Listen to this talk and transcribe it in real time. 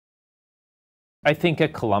I think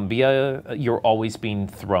at Columbia, you're always being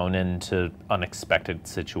thrown into unexpected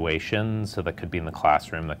situations. So that could be in the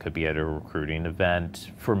classroom, that could be at a recruiting event.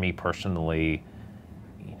 For me personally,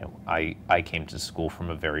 I came to school from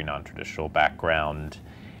a very non-traditional background,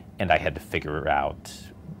 and I had to figure out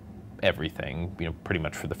everything, pretty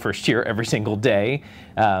much for the first year, every single day,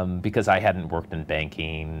 because I hadn't worked in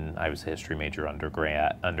banking. I was a history major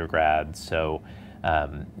undergrad, so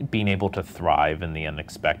being able to thrive in the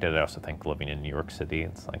unexpected. I also think living in New York City,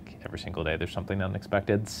 it's like every single day there's something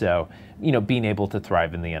unexpected. So, being able to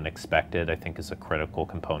thrive in the unexpected, I think, is a critical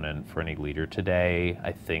component for any leader today.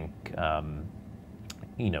 I think,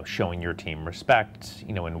 showing your team respect,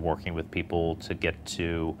 and working with people to get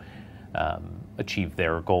to achieve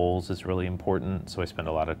their goals is really important. So I spend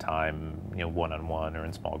a lot of time, one-on-one or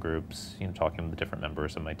in small groups, talking with the different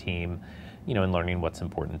members of my team, and learning what's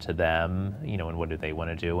important to them, and what do they want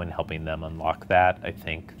to do, and helping them unlock that. I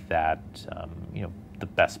think that, the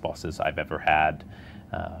best bosses I've ever had,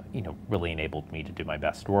 really enabled me to do my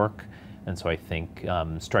best work. And so I think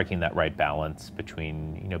striking that right balance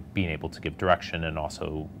between, being able to give direction and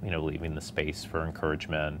also, leaving the space for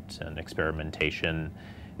encouragement and experimentation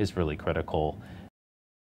is really critical.